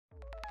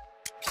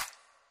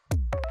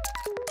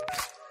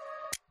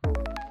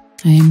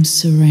I am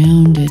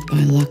surrounded by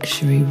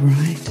luxury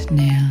right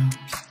now.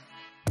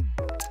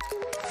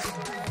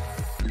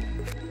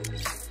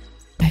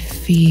 I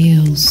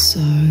feel so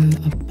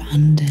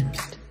abundant.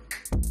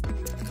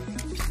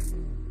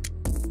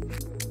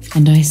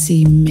 And I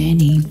see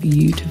many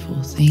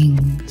beautiful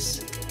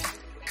things.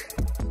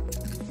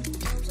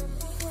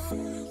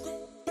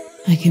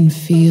 I can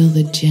feel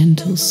the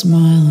gentle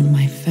smile on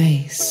my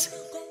face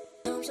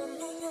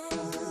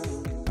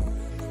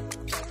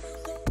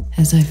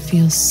as I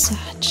feel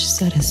such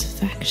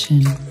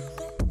satisfaction.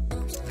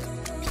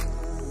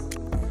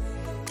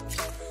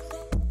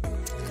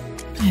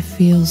 I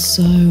feel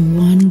so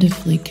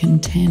wonderfully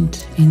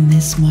content in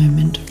this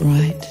moment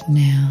right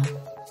now.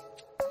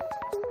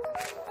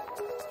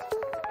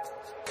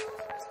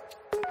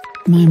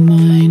 My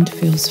mind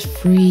feels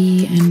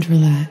free and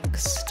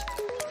relaxed.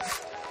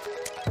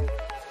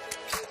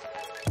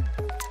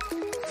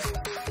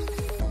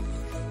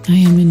 I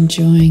am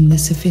enjoying the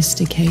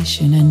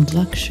sophistication and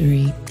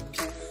luxury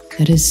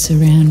that is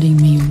surrounding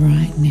me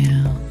right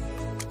now.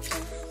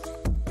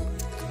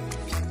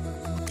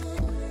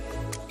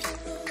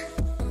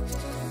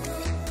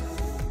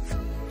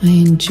 I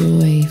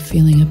enjoy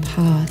feeling a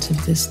part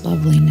of this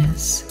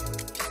loveliness.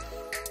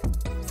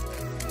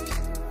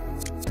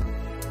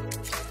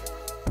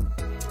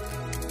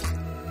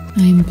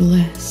 I am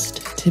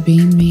blessed to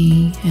be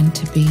me and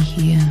to be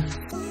here.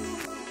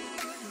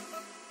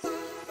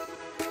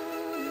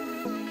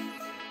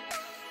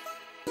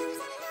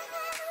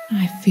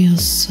 I feel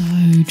so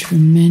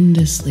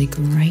tremendously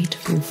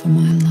grateful for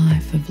my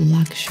life of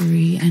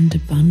luxury and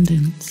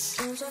abundance.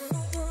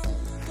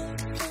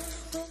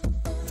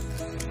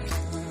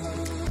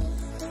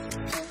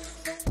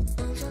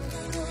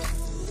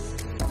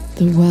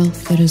 The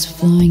wealth that is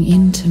flowing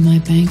into my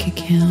bank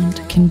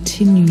account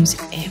continues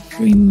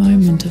every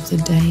moment of the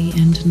day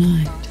and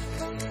night.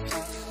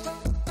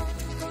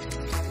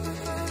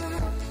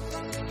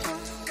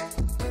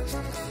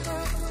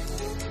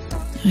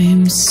 I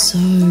am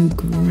so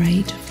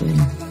grateful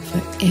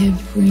for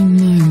every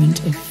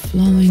moment of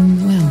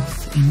flowing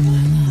wealth in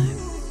my life.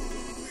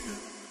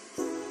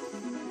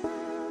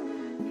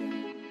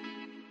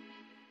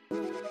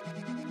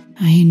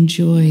 I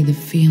enjoy the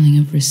feeling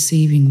of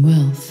receiving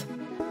wealth.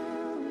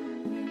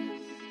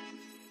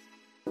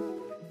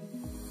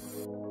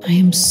 I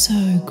am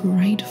so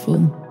grateful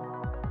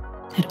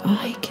that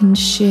I can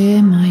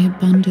share my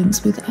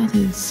abundance with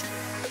others.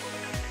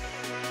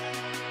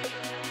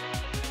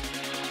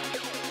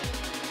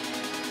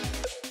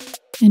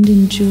 And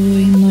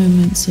enjoy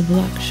moments of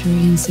luxury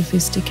and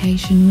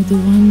sophistication with the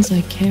ones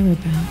I care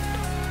about.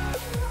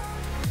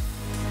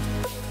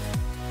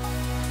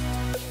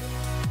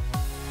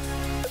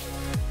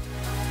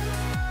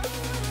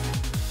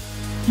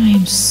 I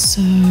am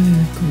so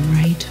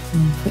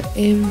grateful for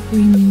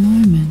every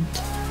moment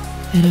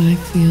that I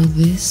feel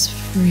this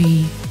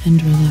free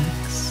and relaxed.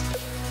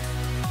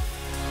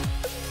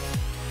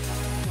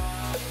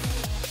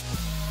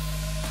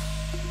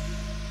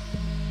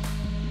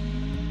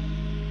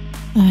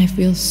 I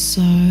feel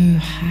so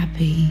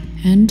happy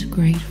and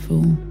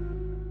grateful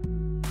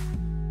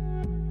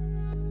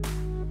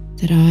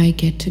that I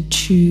get to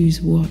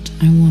choose what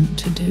I want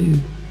to do.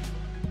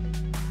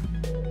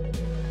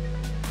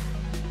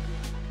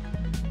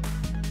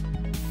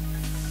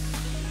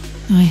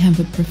 I have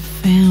a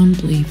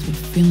profoundly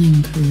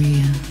fulfilling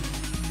career.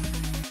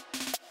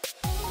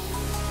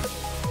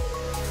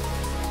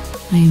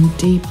 I am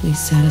deeply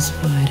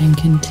satisfied and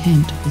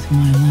content with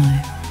my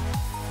life.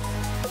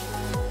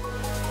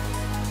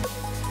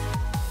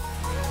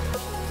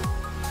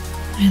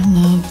 I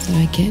love that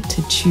I get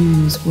to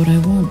choose what I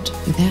want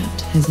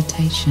without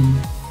hesitation.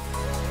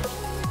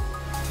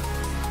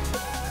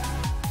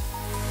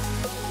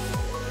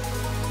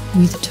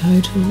 With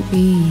total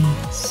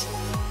ease,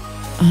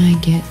 I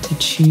get to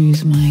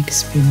choose my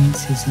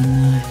experiences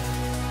in life.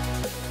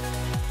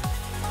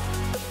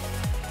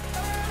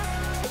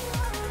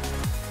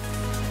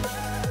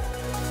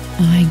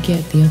 I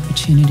get the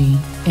opportunity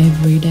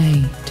every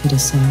day to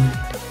decide.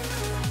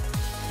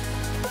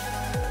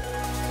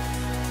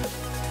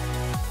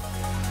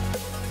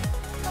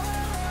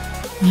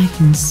 I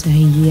can say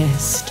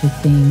yes to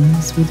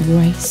things with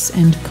grace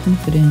and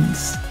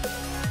confidence.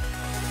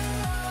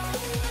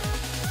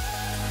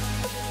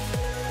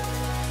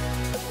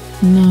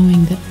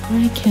 Knowing that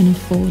I can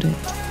afford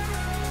it.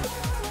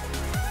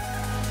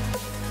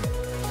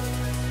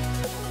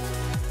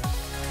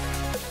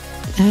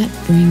 That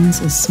brings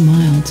a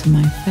smile to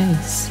my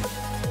face.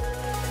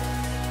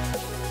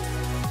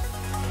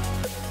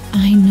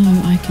 I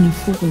know I can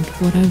afford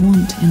what I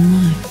want in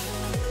life.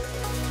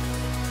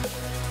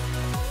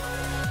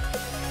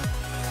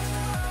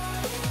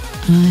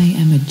 I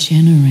am a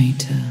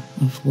generator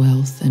of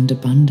wealth and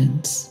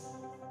abundance.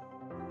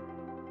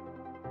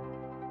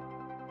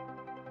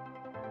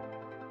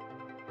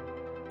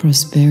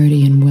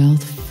 Prosperity and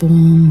wealth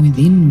form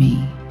within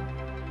me.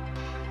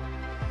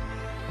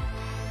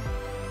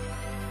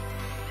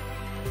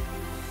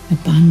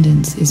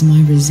 Abundance is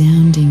my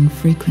resounding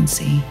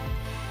frequency.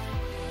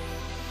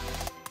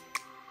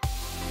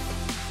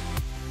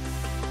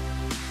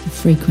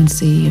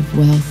 frequency of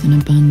wealth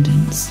and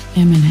abundance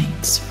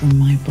emanates from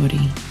my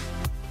body.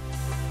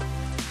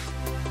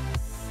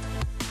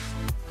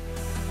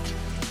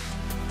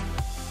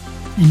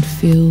 And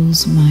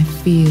fills my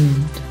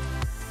field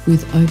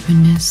with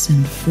openness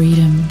and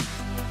freedom.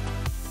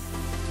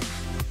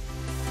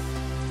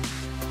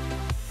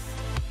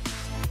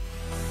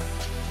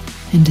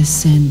 And a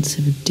sense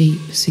of deep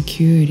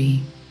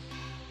security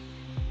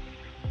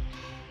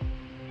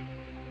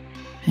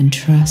and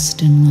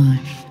trust in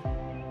life.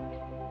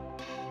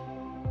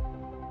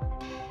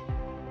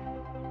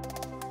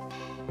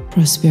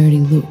 Prosperity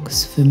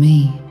looks for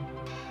me.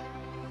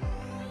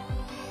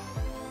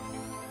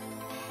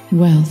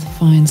 Wealth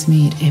finds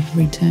me at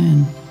every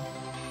turn.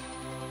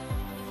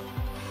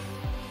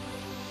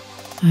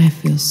 I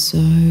feel so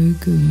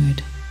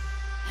good,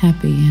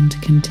 happy and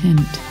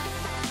content.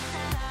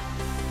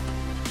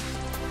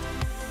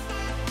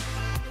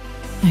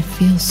 I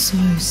feel so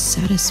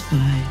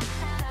satisfied.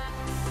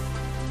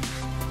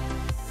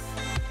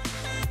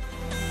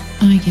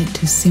 I get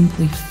to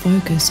simply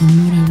focus on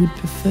what I would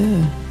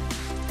prefer.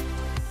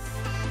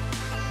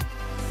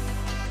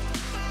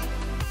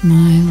 My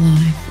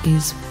life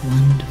is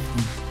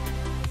wonderful.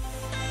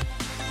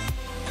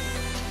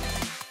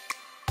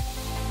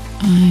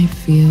 I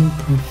feel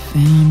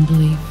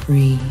profoundly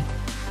free.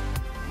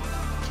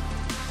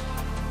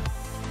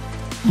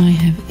 I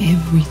have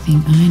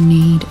everything I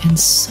need and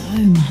so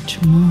much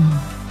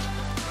more.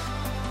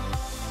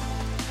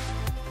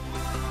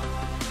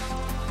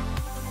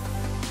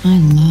 I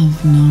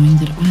love knowing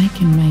that I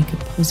can make a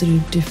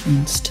positive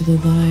difference to the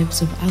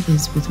lives of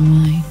others with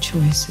my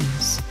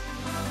choices.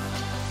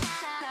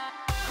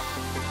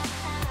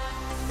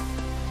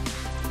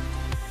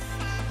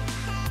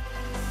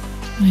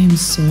 I am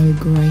so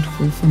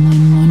grateful for my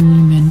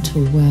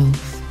monumental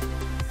wealth.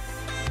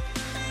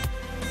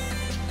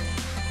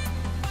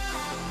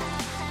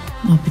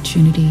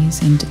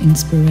 Opportunities and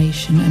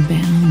inspiration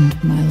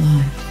abound my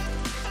life.